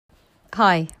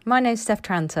Hi, my name's Steph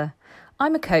Tranter.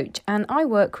 I'm a coach and I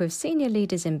work with senior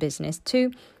leaders in business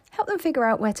to help them figure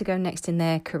out where to go next in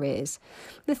their careers.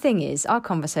 The thing is, our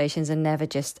conversations are never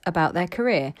just about their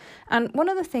career, and one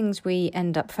of the things we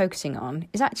end up focusing on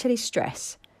is actually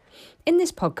stress. In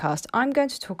this podcast, I'm going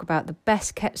to talk about the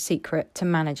best kept secret to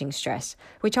managing stress,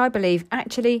 which I believe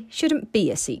actually shouldn't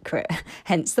be a secret,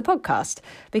 hence the podcast.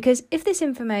 Because if this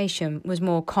information was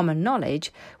more common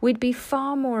knowledge, we'd be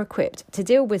far more equipped to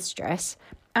deal with stress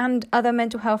and other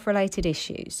mental health related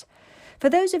issues. For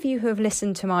those of you who have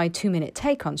listened to my 2-minute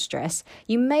take on stress,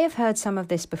 you may have heard some of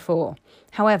this before.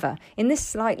 However, in this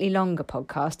slightly longer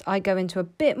podcast, I go into a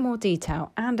bit more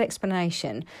detail and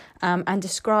explanation and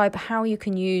describe how you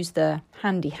can use the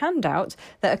handy handout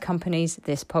that accompanies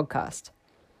this podcast.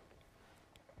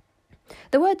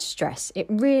 The word stress, it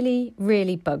really,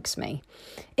 really bugs me.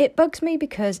 It bugs me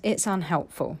because it's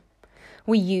unhelpful.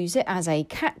 We use it as a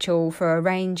catch-all for a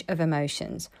range of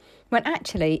emotions, when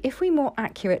actually, if we more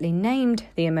accurately named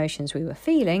the emotions we were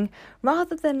feeling,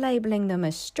 rather than labelling them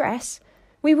as stress,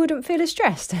 we wouldn't feel as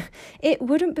stressed. It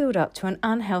wouldn't build up to an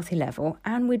unhealthy level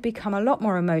and we'd become a lot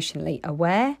more emotionally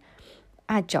aware,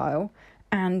 agile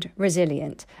and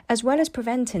resilient, as well as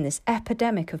preventing this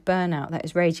epidemic of burnout that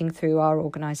is raging through our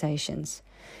organisations.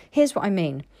 Here's what I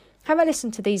mean. Have a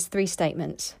listen to these 3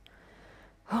 statements.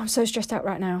 Oh, I'm so stressed out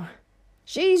right now.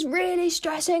 She's really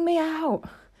stressing me out.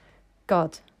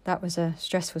 God, that was a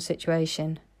stressful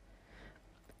situation.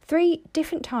 3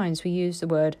 different times we use the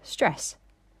word stress,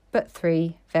 but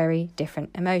 3 very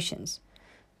different emotions.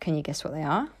 Can you guess what they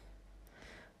are?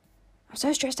 I'm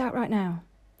so stressed out right now.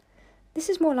 This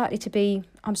is more likely to be,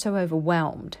 I'm so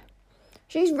overwhelmed.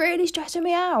 She's really stressing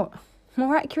me out.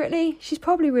 More accurately, she's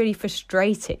probably really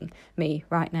frustrating me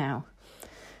right now.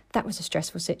 That was a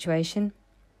stressful situation.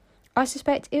 I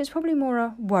suspect it was probably more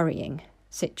a worrying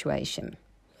situation.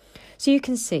 So you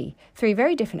can see 3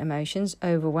 very different emotions,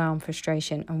 overwhelm,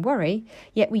 frustration and worry,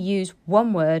 yet we use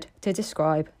one word to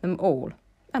describe them all,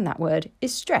 and that word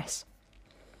is stress.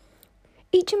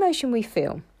 Each emotion we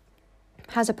feel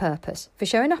has a purpose for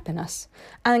showing up in us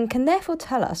and can therefore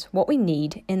tell us what we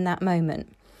need in that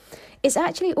moment. It's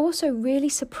actually also really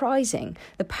surprising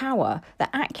the power that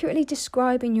accurately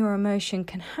describing your emotion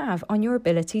can have on your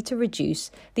ability to reduce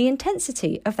the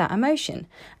intensity of that emotion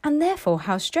and therefore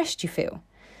how stressed you feel.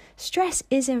 Stress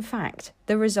is, in fact,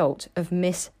 the result of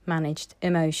mismanaged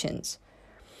emotions.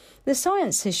 The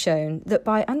science has shown that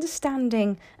by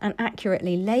understanding and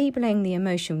accurately labelling the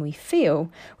emotion we feel,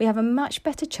 we have a much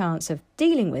better chance of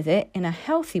dealing with it in a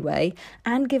healthy way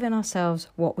and giving ourselves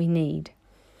what we need.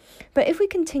 But if we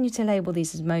continue to label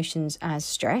these emotions as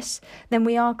stress, then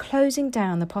we are closing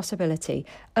down the possibility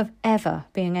of ever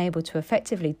being able to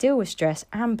effectively deal with stress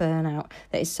and burnout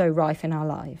that is so rife in our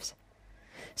lives.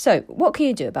 So, what can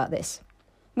you do about this?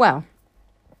 Well,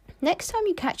 next time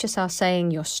you catch yourself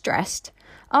saying you're stressed,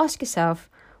 ask yourself,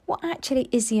 what actually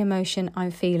is the emotion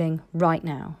I'm feeling right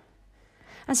now?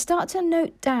 And start to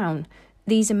note down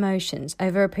these emotions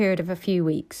over a period of a few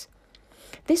weeks.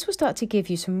 This will start to give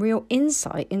you some real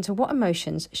insight into what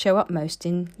emotions show up most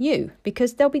in you,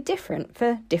 because they'll be different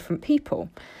for different people.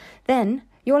 Then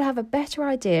you'll have a better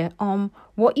idea on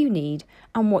what you need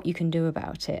and what you can do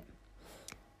about it.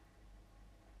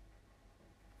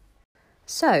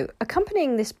 So,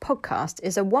 accompanying this podcast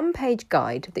is a 1-page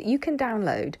guide that you can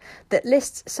download that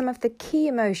lists some of the key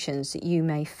emotions that you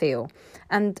may feel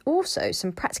and also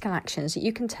some practical actions that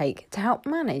you can take to help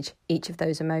manage each of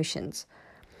those emotions.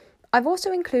 I've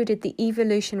also included the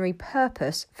evolutionary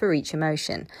purpose for each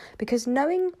emotion because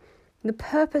knowing the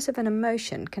purpose of an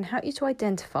emotion can help you to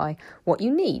identify what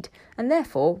you need and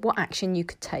therefore what action you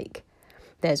could take.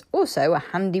 There's also a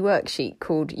handy worksheet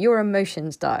called Your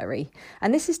Emotions Diary,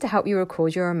 and this is to help you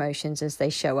record your emotions as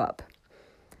they show up.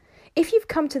 If you've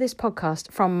come to this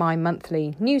podcast from my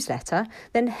monthly newsletter,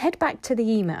 then head back to the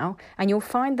email and you'll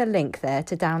find the link there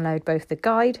to download both the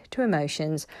Guide to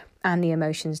Emotions and the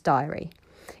Emotions Diary.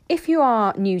 If you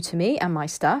are new to me and my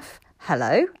stuff,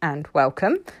 hello and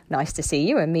welcome. Nice to see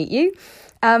you and meet you.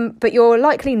 But you're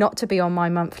likely not to be on my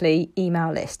monthly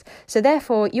email list. So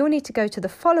therefore, you'll need to go to the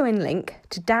following link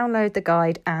to download the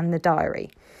guide and the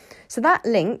diary. So that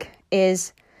link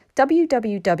is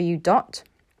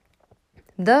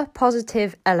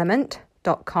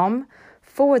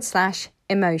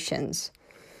www.thepositiveelement.com/emotions.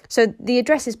 So the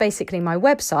address is basically my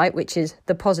website, which is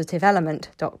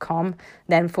thepositiveelement.com,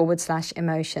 then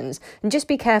 /emotions. And just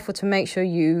be careful to make sure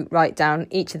you write down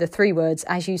each of the 3 words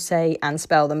as you say and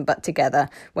spell them, but together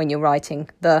when you're writing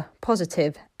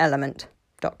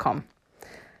thepositiveelement.com.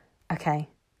 Okay,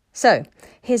 so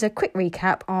here's a quick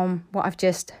recap on what I've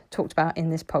just talked about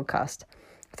in this podcast.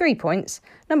 3 points.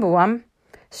 Number 1,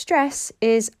 stress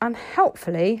is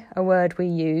unhelpfully a word we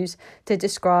use to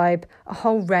describe a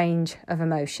whole range of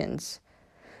emotions.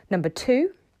 Number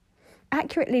 2,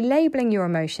 accurately labelling your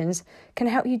emotions can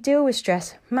help you deal with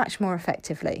stress much more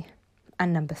effectively.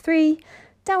 And number 3,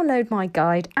 download my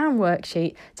guide and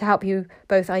worksheet to help you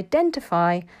both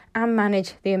identify and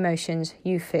manage the emotions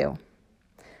you feel.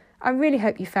 I really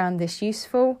hope you found this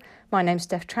useful. My name's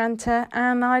Steph Tranter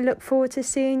and I look forward to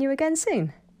seeing you again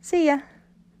soon. See ya!